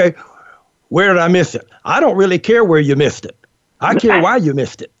 okay, where did I miss it? I don't really care where you missed it. I care why you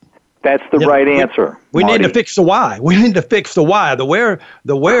missed it. That's the right answer. We Marty. need to fix the why. We need to fix the why. The where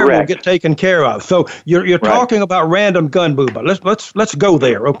will get taken care of. So you're talking about random gun movement. Let's go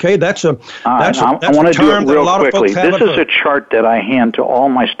there. Okay, that's a I want to do it real quickly. This is a chart that I hand to all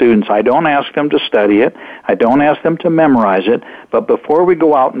my students. I don't ask them to study it. I don't ask them to memorize it. But before we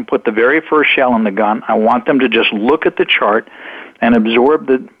go out and put the very first shell in the gun, I want them to just look at the chart and absorb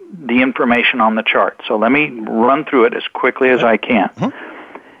the information on the chart. So let me run through it as quickly as I can. Mm-hmm.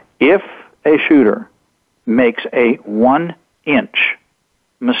 If a shooter makes a 1-inch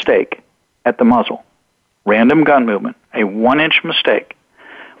mistake at the muzzle, random gun movement, a 1-inch mistake,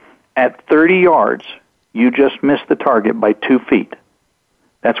 at 30 yards, you just missed the target by 2 feet.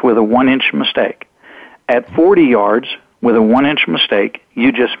 That's with a 1-inch mistake. At 40 yards, with a 1-inch mistake,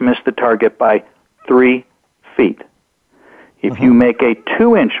 you just missed the target by 3 feet. If you make a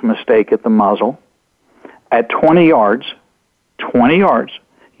 2-inch mistake at the muzzle, at 20 yards,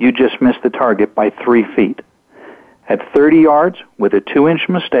 you just missed the target by 3 feet. At 30 yards, with a 2-inch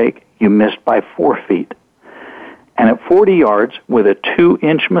mistake, you missed by 4 feet. And at 40 yards, with a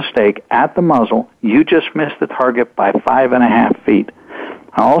 2-inch mistake at the muzzle, you just missed the target by 5.5 feet.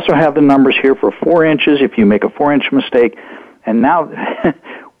 I also have the numbers here for 4 inches if you make a 4-inch mistake. And now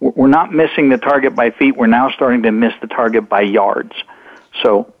we're not missing the target by feet. We're now starting to miss the target by yards.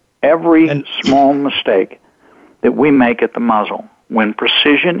 So every small mistake that we make at the muzzle, when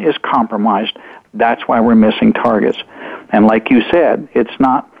precision is compromised, that's why we're missing targets. And like you said, it's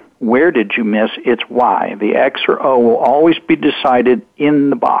not where did you miss, it's why. The X or O will always be decided in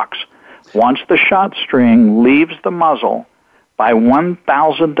the box. Once the shot string leaves the muzzle by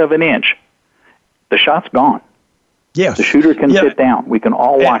 1,000th of an inch, the shot's gone. Yes. The shooter can sit down. We can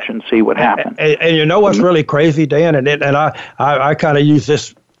all watch and see what happened. And you know what's really crazy, Dan? And I kind of use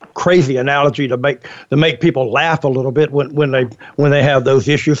this crazy analogy to make people laugh a little bit when they have those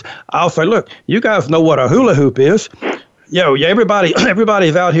issues. I'll say, look, you guys know what a hula hoop is.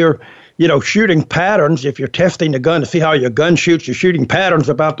 Everybody's out here, shooting patterns. If you're testing the gun to see how your gun shoots, you're shooting patterns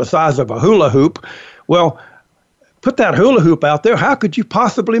about the size of a hula hoop. Well, put that hula hoop out there. How could you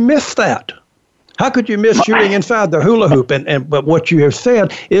possibly miss that? How could you miss shooting inside the hula hoop? But what you have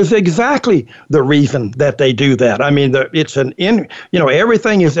said is exactly the reason that they do that. I mean,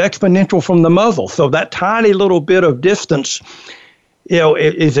 everything is exponential from the muzzle. So that tiny little bit of distance,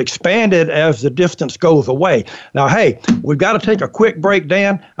 is expanded as the distance goes away. Now, hey, we've got to take a quick break,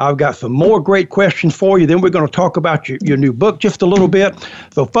 Dan. I've got some more great questions for you. Then we're going to talk about your new book just a little bit.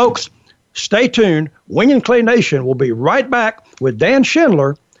 So, folks, stay tuned. Wing and Clay Nation will be right back with Dan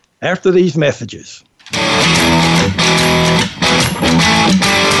Schindler after these messages.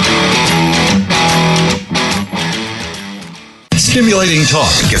 Stimulating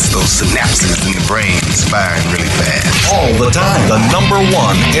talk gets those synapses in the brain firing really fast. All the time. The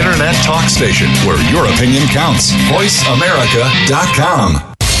 #1 internet talk station where your opinion counts. VoiceAmerica.com.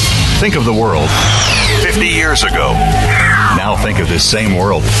 Think of the world 50 years ago. Now think of this same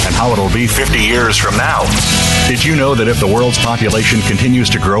world and how it'll be 50 years from now. Did you know that if the world's population continues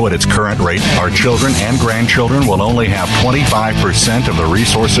to grow at its current rate, our children and grandchildren will only have 25% of the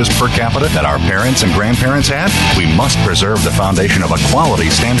resources per capita that our parents and grandparents had? We must preserve the foundation of a quality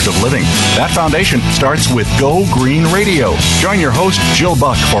standard of living. That foundation starts with Go Green Radio. Join your host, Jill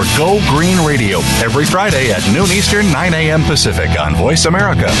Buck, for Go Green Radio every Friday at noon Eastern, 9 a.m. Pacific on Voice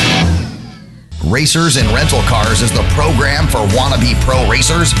America. Racers and Rental Cars is the program for wannabe pro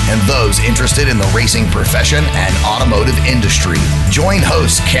racers and those interested in the racing profession and automotive industry. Join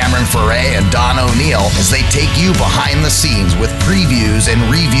hosts Cameron Foray and Don O'Neill as they take you behind the scenes with previews and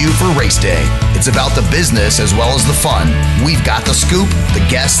review for race day. It's about the business as well as the fun. We've got the scoop, the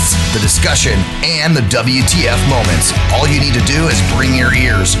guests, the discussion, and the WTF moments. All you need to do is bring your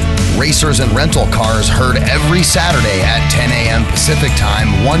ears. Racers and Rental Cars heard every Saturday at 10 a.m. Pacific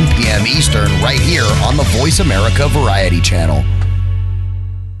Time, 1 p.m. Eastern, right here on the Voice America Variety Channel.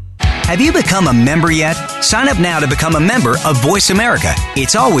 Have you become a member yet? Sign up now to become a member of Voice America.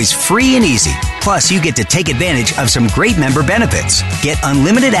 It's always free and easy. Plus, you get to take advantage of some great member benefits. Get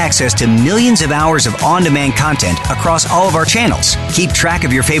unlimited access to millions of hours of on-demand content across all of our channels. Keep track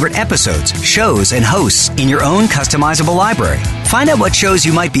of your favorite episodes, shows, and hosts in your own customizable library. Find out what shows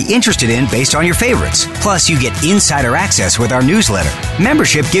you might be interested in based on your favorites. Plus, you get insider access with our newsletter.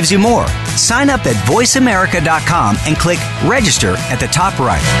 Membership gives you more. Sign up at voiceamerica.com and click register at the top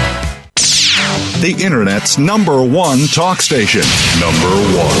right. The Internet's #1 talk station.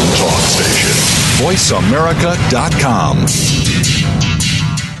 #1 talk station. VoiceAmerica.com.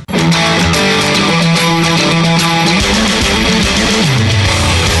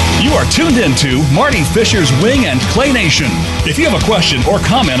 You are tuned into Marty Fisher's Wing and Clay Nation. If you have a question or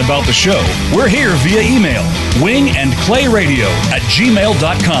comment about the show, we're here via email,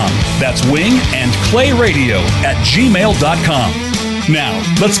 wingandclayradio@gmail.com. That's wingandclayradio@gmail.com. Now,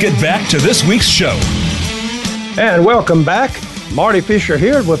 let's get back to this week's show. And welcome back. Marty Fisher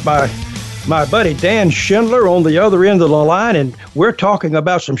here with my buddy Dan Schindler on the other end of the line, and we're talking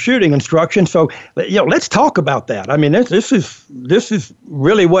about some shooting instruction. So, let's talk about that. I mean, this is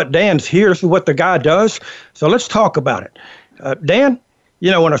really what Dan's here. This is what the guy does. So let's talk about it. Dan,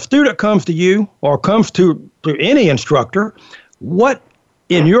 when a student comes to you or comes to any instructor, what,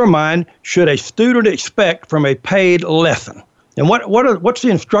 in your mind, should a student expect from a paid lesson? And what's the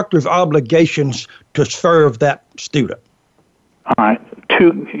instructor's obligations to serve that student? All right.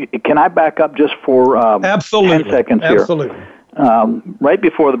 Can I back up just for 10 seconds here? Absolutely. Right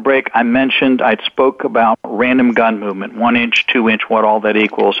before the break, I spoke about random gun movement, 1 inch, 2 inch, what all that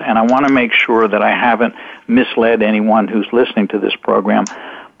equals, and I want to make sure that I haven't misled anyone who's listening to this program.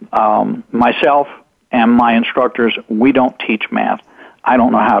 Myself and my instructors, we don't teach math. I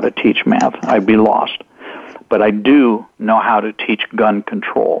don't know how to teach math. I'd be lost. But I do know how to teach gun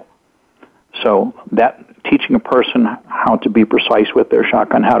control. So that teaching a person how to be precise with their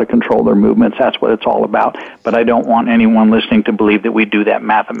shotgun, how to control their movements, that's what it's all about. But I don't want anyone listening to believe that we do that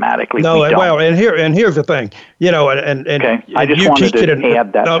mathematically. No, we don't. well, and here's the thing, and okay. I just wanted to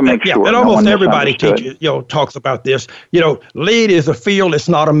add that to make sure. And almost everybody teaches, talks about this. Lead is a feel; it's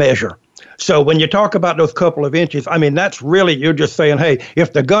not a measure. So when you talk about those couple of inches, I mean, that's really, you're just saying, hey,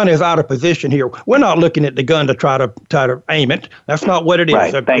 if the gun is out of position here, we're not looking at the gun to try to aim it. That's not what it is.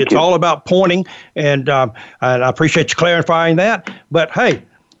 Right. It's all about pointing, and I appreciate you clarifying that. But, hey,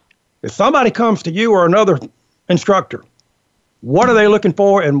 if somebody comes to you or another instructor, what are they looking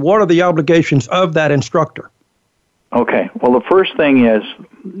for, and what are the obligations of that instructor? Okay. Well, the first thing is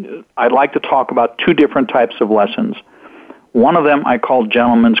I'd like to talk about two different types of lessons. One of them I call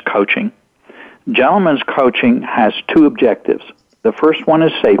gentleman's coaching. Gentleman's coaching has two objectives. The first one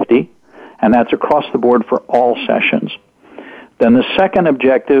is safety, and that's across the board for all sessions. Then the second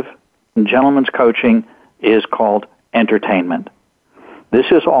objective in gentleman's coaching is called entertainment. This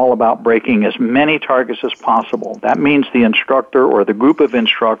is all about breaking as many targets as possible. That means the instructor or the group of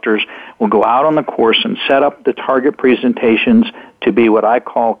instructors will go out on the course and set up the target presentations to be what I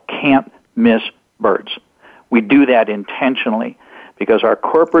call can't miss birds. We do that intentionally because our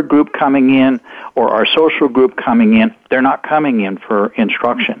corporate group coming in or our social group coming in, they're not coming in for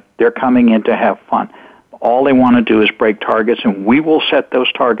instruction. They're coming in to have fun. All they want to do is break targets, and we will set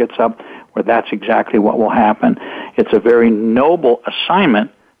those targets up where that's exactly what will happen. It's a very noble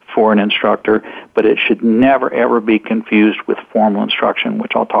assignment for an instructor, but it should never, ever be confused with formal instruction,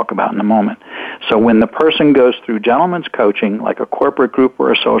 which I'll talk about in a moment. So when the person goes through gentleman's coaching, like a corporate group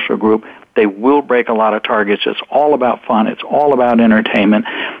or a social group, they will break a lot of targets. It's all about fun. It's all about entertainment,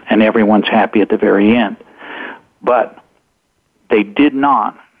 and everyone's happy at the very end. But they did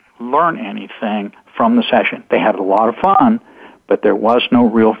not learn anything from the session. They had a lot of fun, but there was no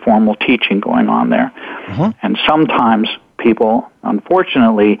real formal teaching going on there. Mm-hmm. And sometimes people,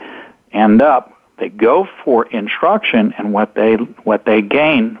 unfortunately, they go for instruction, and what they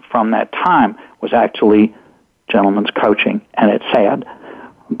gain from that time was actually gentleman's coaching, and it's sad.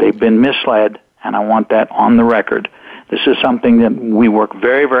 They've been misled, and I want that on the record. This is something that we work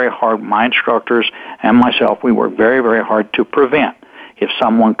very, very hard, my instructors and myself, we work very, very hard to prevent. If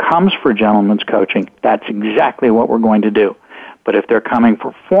someone comes for gentleman's coaching, that's exactly what we're going to do. But if they're coming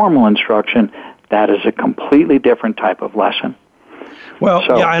for formal instruction, that is a completely different type of lesson. Well,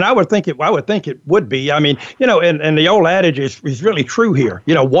 yeah, and I would think it would be. I mean, and the old adage is really true here.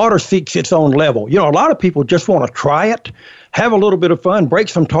 Water seeks its own level. A lot of people just want to try it, have a little bit of fun, break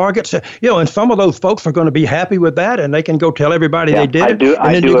some targets. And some of those folks are going to be happy with that, and they can go tell everybody they did it.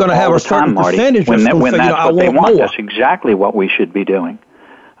 And then you're going to have a certain percentage when that's what they want. More. That's exactly what we should be doing.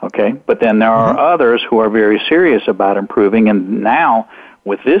 Okay, but then there are others who are very serious about improving, and now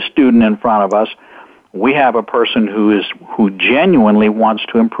with this student in front of us, we have a person who genuinely wants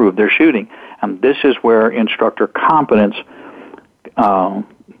to improve their shooting, and this is where instructor competence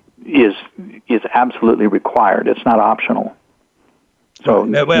is absolutely required. It's not optional. So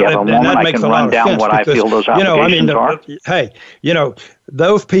you have a moment I can run down what I feel those obligations are. Hey,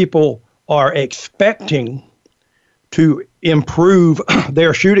 those people are expecting to improve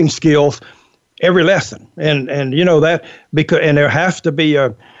their shooting skills every lesson, and that because there has to be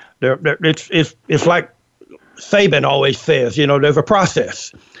a. It's like Saban always says, there's a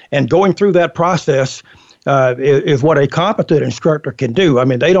process, and going through that process is what a competent instructor can do. I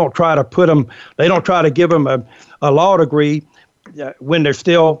mean, they don't try to give them a law degree when they're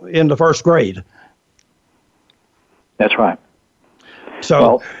still in the first grade. That's right.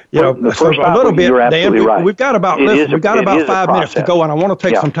 So, so a little bit, Dan, right. we've got about 5 minutes to go, and I want to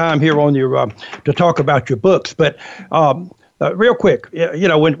take some time here on your to talk about your books. But real quick,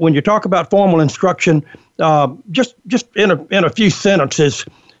 when you talk about formal instruction, just in a few sentences,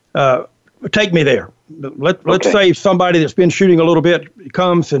 take me there. Let's say somebody that's been shooting a little bit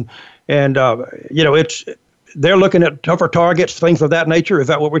comes and they're looking at tougher targets, things of that nature. Is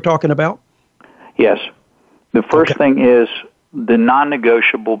that what we're talking about? Yes. The first thing is the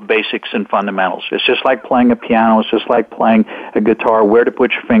non-negotiable basics and fundamentals. It's just like playing a piano. It's just like playing a guitar, where to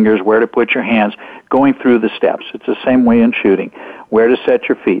put your fingers, where to put your hands, going through the steps. It's the same way in shooting. Where to set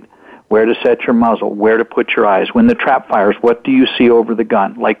your feet, where to set your muzzle, where to put your eyes. When the trap fires, what do you see over the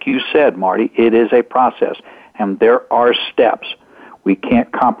gun? Like you said, Marty, it is a process, and there are steps. We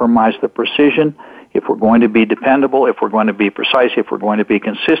can't compromise the precision. If we're going to be dependable, if we're going to be precise, if we're going to be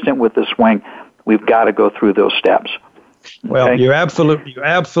consistent with the swing, we've got to go through those steps. Well, okay? you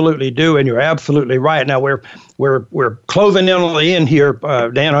absolutely do, and you're absolutely right. Now we're closing in on the end here,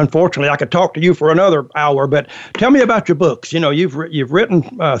 Dan. Unfortunately, I could talk to you for another hour, but tell me about your books. You know, you've written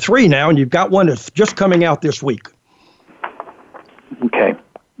 3 now, and you've got one that's just coming out this week. Okay,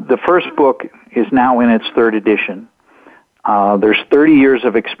 the first book is now in its 3rd edition. There's 30 years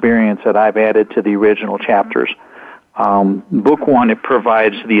of experience that I've added to the original chapters. Book 1, it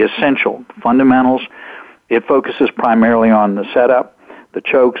provides the essential fundamentals. It focuses primarily on the setup, the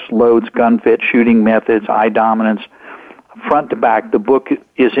chokes, loads, gun fit, shooting methods, eye dominance. Front to back, the book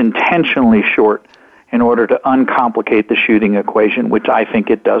is intentionally short in order to uncomplicate the shooting equation, which I think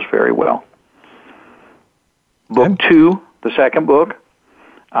it does very well. Book 2, the second book,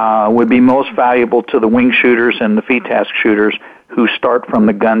 would be most valuable to the wing shooters and the feet task shooters who start from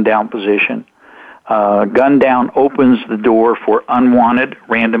the gun down position. Gun down opens the door for unwanted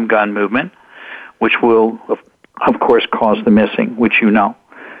random gun movement, which will, of course, cause the missing, which you know.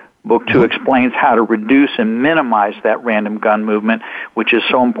 Book 2 explains how to reduce and minimize that random gun movement, which is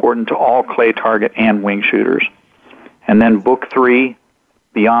so important to all clay target and wing shooters. And then Book 3,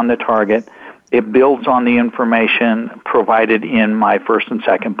 Beyond the Target, it builds on the information provided in my first and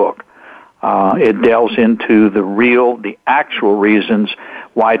second book. It delves into the actual reasons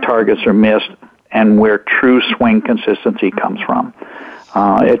why targets are missed and where true swing consistency comes from.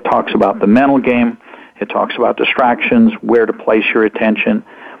 It talks about the mental game. It talks about distractions, where to place your attention,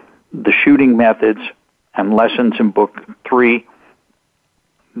 the shooting methods, and lessons in Book 3.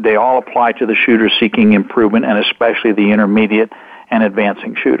 They all apply to the shooters seeking improvement, and especially the intermediate and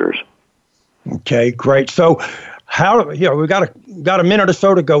advancing shooters. Okay, great. So, we've got a minute or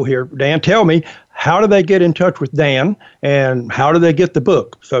so to go here. Dan, tell me, how do they get in touch with Dan, and how do they get the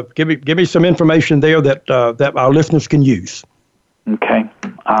book? So, give me some information there that our listeners can use. Okay.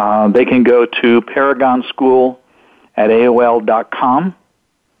 They can go to Paragon School at AOL.com,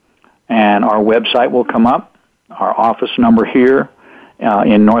 and our website will come up. Our office number here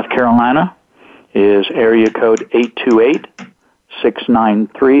in North Carolina is area code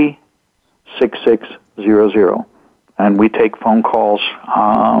 828-693-6600. And we take phone calls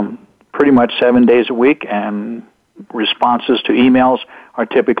pretty much 7 days a week, and responses to emails are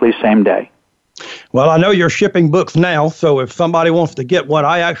typically same day. Well, I know you're shipping books now, so if somebody wants to get one,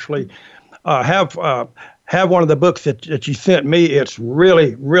 I actually have one of the books that you sent me. It's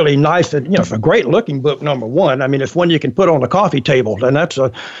really, really nice, and it's a great-looking book. Number one, I mean, it's one you can put on the coffee table, and that's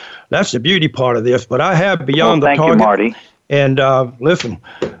the beauty part of this. But I have Beyond the Target. Thank you, Marty. And listen,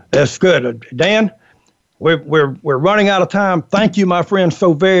 that's good, Dan. We're running out of time. Thank you, my friend,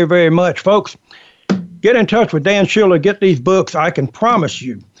 so very, very much, folks. Get in touch with Dan Schindler. Get these books. I can promise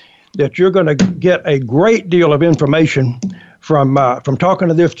you that you're going to get a great deal of information from talking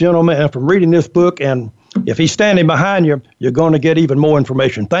to this gentleman and from reading this book. And if he's standing behind you, you're going to get even more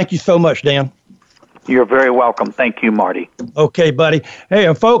information. Thank you so much, Dan. You're very welcome. Thank you, Marty. Okay, buddy. Hey,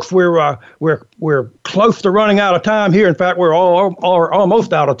 and folks, we're close to running out of time here. In fact, we're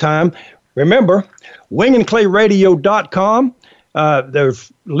almost out of time. Remember, wingandclayradio.com.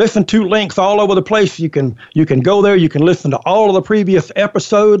 There's listen to links all over the place. You can go there. You can listen to all of the previous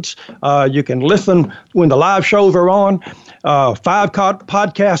episodes. You can listen when the live shows are on. 5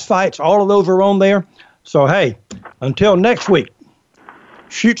 podcast sites, all of those are on there. So, hey, until next week,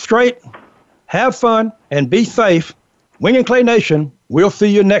 shoot straight, have fun, and be safe. Wing and Clay Nation, we'll see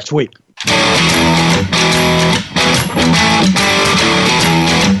you next week.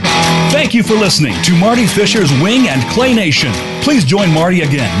 Thank you for listening to Marty Fisher's Wing and Clay Nation. Please join Marty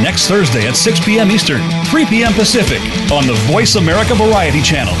again next Thursday at 6 p.m. Eastern, 3 p.m. Pacific on the Voice America Variety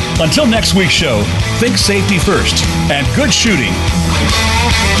Channel. Until next week's show, think safety first and good shooting.